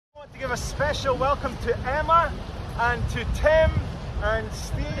want to give a special welcome to Emma and to Tim and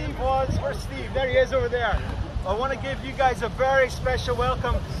Steve. Where's Steve? There he is over there. I want to give you guys a very special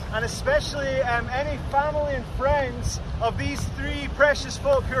welcome, and especially any family and friends of these three precious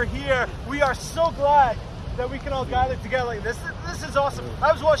folk who are here. We are so glad that we can all gather together like this. This is awesome.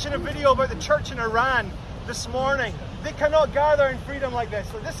 I was watching a video about the church in Iran this morning. They cannot gather in freedom like this.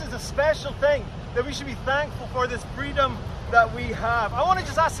 So this is a special thing that we should be thankful for, this freedom that we have. I want to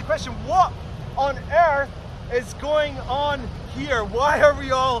just ask the question, what on earth is going on here? Why are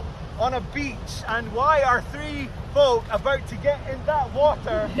we all on a beach, and why are three folk about to get in that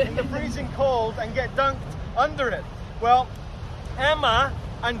water in the freezing cold and get dunked under it? Well, Emma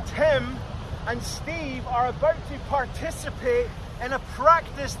and Tim and Steve are about to participate in a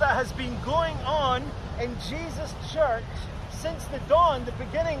practice that has been going on in Jesus' church since the dawn, the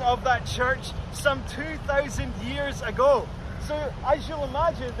beginning of that church, some 2,000 years ago. So as you'll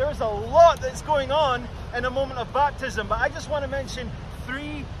imagine, there's a lot that's going on in a moment of baptism, but I just want to mention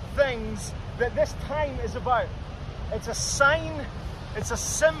three things that this time is about. It's a sign, it's a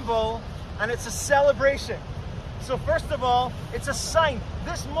symbol, and it's a celebration. So first of all, it's a sign.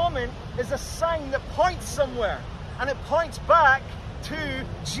 This moment is a sign that points somewhere, and it points back to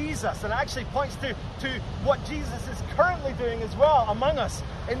Jesus, and it actually points to what Jesus is currently doing as well among us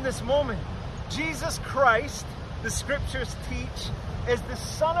in this moment. Jesus Christ, the scriptures teach, is the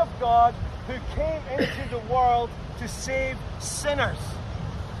Son of God who came into the world to save sinners.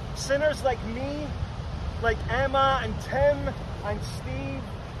 Sinners like me, like Emma and Tim and Steve,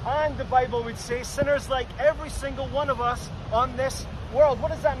 and the Bible would say sinners like every single one of us on this world.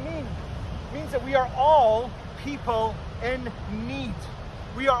 What does that mean? It means that we are all people in need.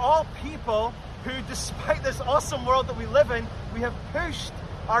 We are all people who, despite this awesome world that we live in, we have pushed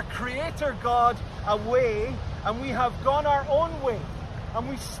our Creator God away, and we have gone our own way, and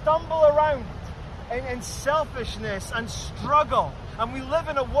we stumble around in selfishness and struggle. And we live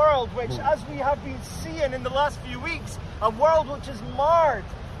in a world which, as we have been seeing in the last few weeks, a world which is marred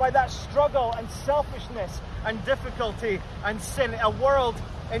by that struggle and selfishness and difficulty and sin, a world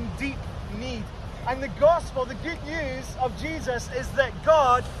in deep need. And the gospel, the good news of Jesus, is that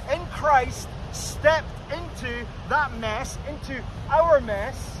God in Christ stepped into that mess, into our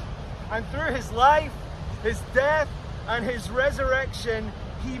mess, and through his life, his death, and his resurrection,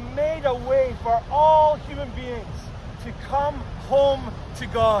 he made a way for all human beings to come home to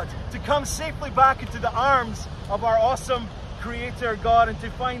God, to come safely back into the arms of our awesome Creator God, and to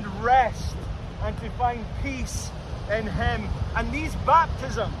find rest and to find peace in him. And these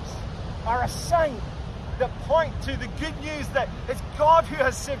baptisms are a sign that point to the good news that it's God who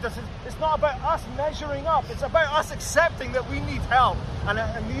has saved us. It's not about us measuring up. It's about us accepting that we need help. And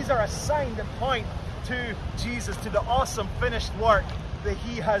these are a sign that point to Jesus, to the awesome finished work that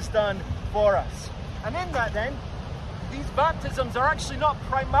he has done for us. And in that then, these baptisms are actually not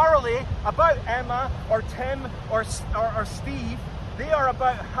primarily about Emma or Tim or Steve. They are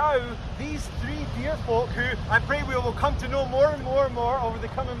about how these three dear folk, who I pray we will come to know more and more and more over the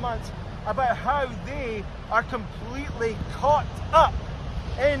coming months, about how they are completely caught up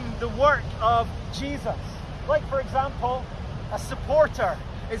in the work of Jesus. Like, for example, a supporter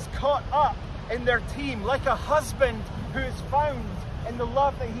is caught up in their team, like a husband who is found in the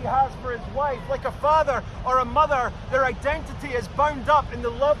love that he has for his wife, like a father or a mother, their identity is bound up in the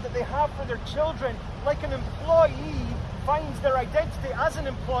love that they have for their children, like an employee finds their identity as an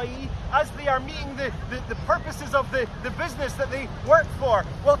employee as they are meeting the purposes of the business that they work for.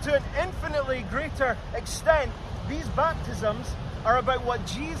 Well, to an infinitely greater extent, these baptisms are about what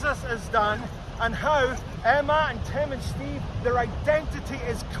Jesus has done and how Emma and Tim and Steve, their identity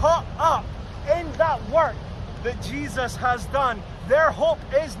is caught up in that work that Jesus has done. Their hope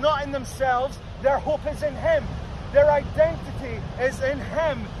is not in themselves, their hope is in him. Their identity is in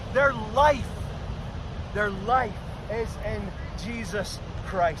him. Their life is in Jesus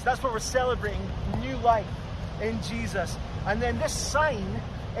Christ. That's what we're celebrating, new life in Jesus. And then this sign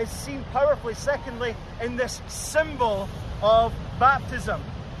is seen powerfully, secondly, in this symbol of baptism.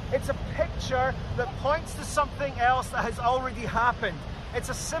 It's a picture that points to something else that has already happened. It's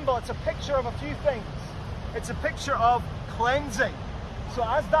a symbol, it's a picture of a few things. It's a picture of cleansing. So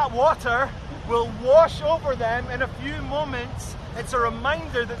as that water will wash over them in a few moments, it's a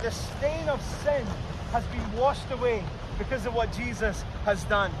reminder that the stain of sin has been washed away because of what Jesus has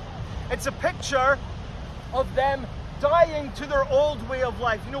done. It's a picture of them dying to their old way of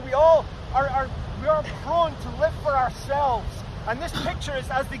life. You know, we all are prone to live for ourselves And this picture is,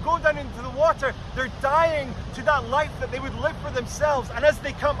 as they go down into the water, they're dying to that life that they would live for themselves. And as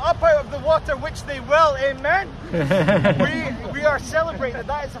they come up out of the water, which they will, amen, we are celebrating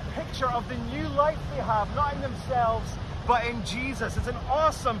that is a picture of the new life they have, not in themselves, but in Jesus. It's an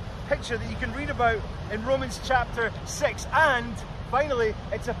awesome picture that you can read about in Romans chapter 6. And finally,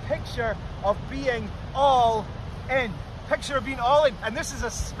 it's a picture of being all in. Picture of being all in. And this is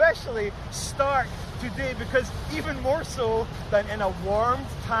especially stark today, because even more so than in a warmed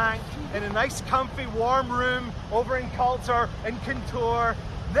tank, in a nice comfy warm room over in Coulter, in Kintore,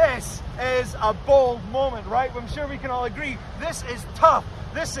 this is a bold moment, right? I'm sure we can all agree. This is tough.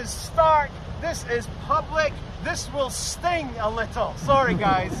 This is stark. This is public. This will sting a little. Sorry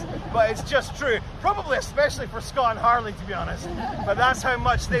guys, but it's just true. Probably especially for Scott and Harley, to be honest. But that's how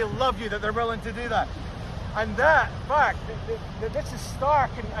much they love you that they're willing to do that. And that fact, that this is stark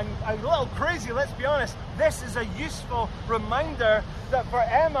and a little crazy, let's be honest, this is a useful reminder that for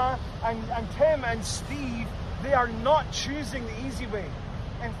Emma and Tim and Steve, they are not choosing the easy way.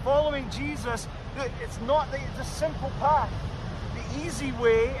 And following Jesus, it's a simple path. The easy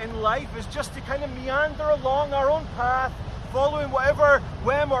way in life is just to kind of meander along our own path, following whatever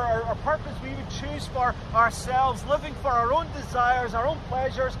whim or purpose we would choose for ourselves, living for our own desires, our own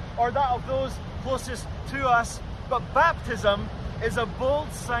pleasures, or that of those closest to us. But baptism is a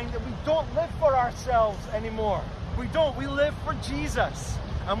bold sign that we don't live for ourselves anymore. We don't. We live for Jesus,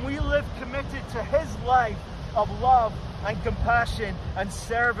 and we live committed to his life of love and compassion and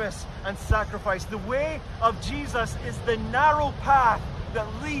service and sacrifice. The way of Jesus is the narrow path that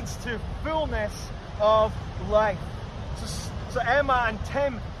leads to fullness of life. So Emma and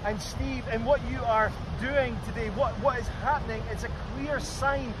Tim and Steve, and what you are doing today, what is happening, it's a clear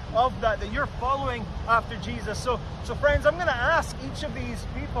sign of that you're following after Jesus. So friends, I'm going to ask each of these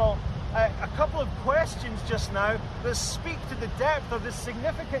people a couple of questions just now that speak to the depth of the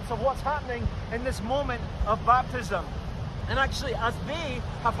significance of what's happening in this moment of baptism. And actually, as they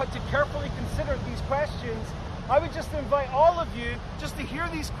have had to carefully consider these questions, I would just invite all of you just to hear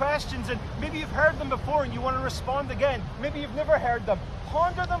these questions, and maybe you've heard them before and you want to respond again. Maybe you've never heard them.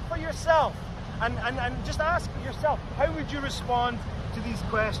 Ponder them for yourself and just ask yourself, how would you respond to these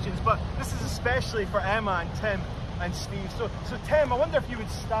questions? But this is especially for Emma and Tim and Steve. So Tim, I wonder if you would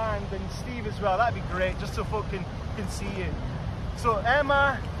stand, and Steve as well. That'd be great, just so folk can see you. So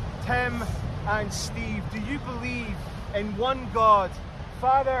Emma, Tim, and Steve, do you believe in one God,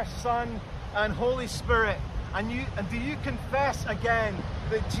 Father, Son, and Holy Spirit? And do you confess again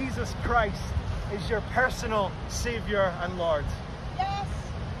that Jesus Christ is your personal Savior and Lord? Yes.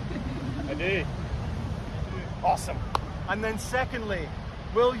 I do. Awesome. And then secondly,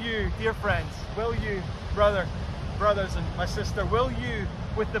 will you, dear friends, will you, brothers and my sister, will you,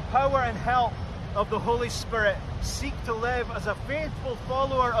 with the power and help of the Holy Spirit, seek to live as a faithful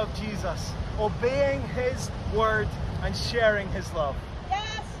follower of Jesus, obeying his word and sharing his love?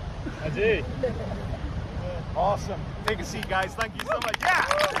 Yes. I do. Awesome. Take a seat, guys. Thank you so much. Yeah!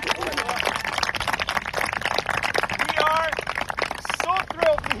 We are so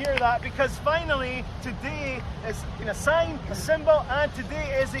thrilled to hear that, because finally today is a sign, a symbol, and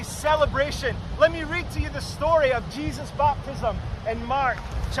today is a celebration. Let me read to you the story of Jesus' baptism in Mark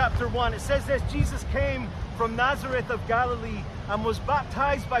chapter 1. It says this: Jesus came from Nazareth of Galilee and was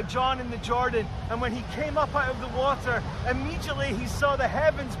baptized by John in the Jordan. And when he came up out of the water, immediately he saw the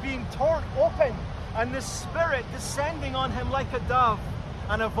heavens being torn open, and the Spirit descending on him like a dove.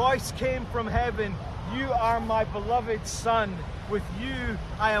 And a voice came from heaven: "You are my beloved Son. With you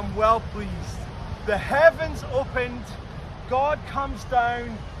I am well pleased." The heavens opened, God comes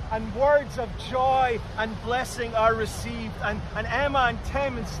down, and words of joy and blessing are received. And Emma and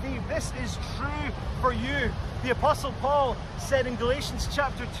Tim and Steve, this is true for you. The Apostle Paul said in Galatians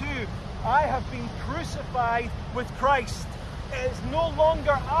chapter 2, "I have been crucified with Christ. It is no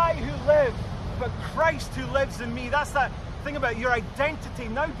longer I who live, but Christ who lives in me." That's that thing about your identity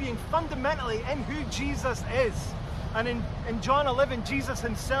now being fundamentally in who Jesus is. And in John 11, Jesus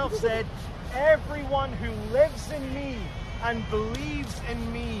himself said, "Everyone who lives in me and believes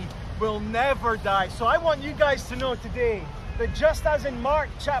in me will never die." So I want you guys to know today that just as in Mark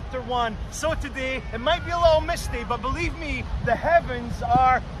chapter 1, so today, it might be a little misty, but believe me, the heavens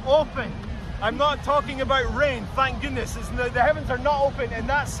are open. I'm not talking about rain, thank goodness. The heavens are not open in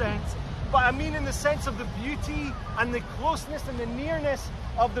that sense, but I mean in the sense of the beauty and the closeness and the nearness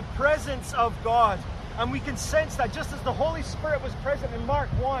of the presence of God. And we can sense that just as the Holy Spirit was present in Mark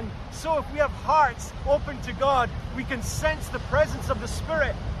 1, so if we have hearts open to God, we can sense the presence of the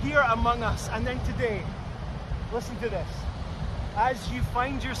Spirit here among us. And then today, listen to this. As you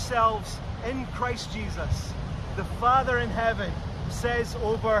find yourselves in Christ Jesus, the Father in heaven says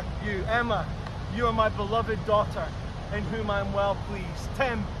over you, Emma, you are my beloved daughter, in whom I am well pleased.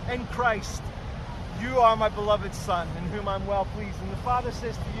 Tim, in Christ, you are my beloved son, in whom I am well pleased. And the Father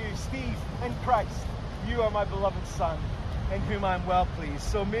says to you, Steve, in Christ, you are my beloved son, in whom I am well pleased.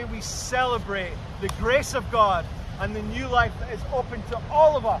 So may we celebrate the grace of God and the new life that is open to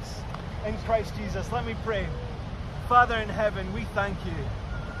all of us in Christ Jesus. Let me pray. Father in heaven, we thank you.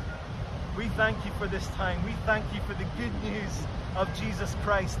 We thank you for this time. We thank you for the good news of Jesus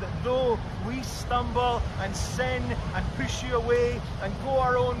Christ, that though we stumble and sin and push you away and go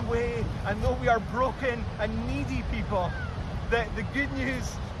our own way, and though we are broken and needy people, that the good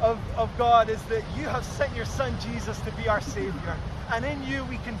news of God is that you have sent your Son Jesus to be our Savior. And in you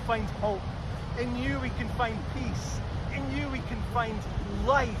we can find hope. In you we can find peace. In you we can find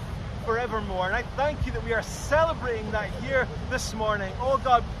life forevermore. And I thank you that we are celebrating that here this morning. Oh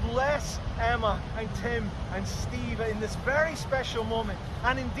God, bless Emma and Tim and Steve in this very special moment.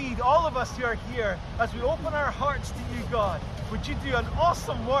 And indeed, all of us who are here, as we open our hearts to you, God, would you do an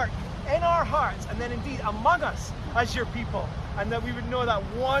awesome work in our hearts and then indeed among us as your people, and that we would know that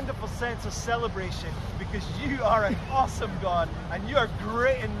wonderful sense of celebration, because you are an awesome God and you are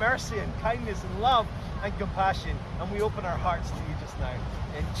great in mercy and kindness and love and compassion. And we open our hearts to you just now.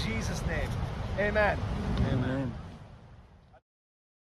 In Jesus' name, amen. Amen.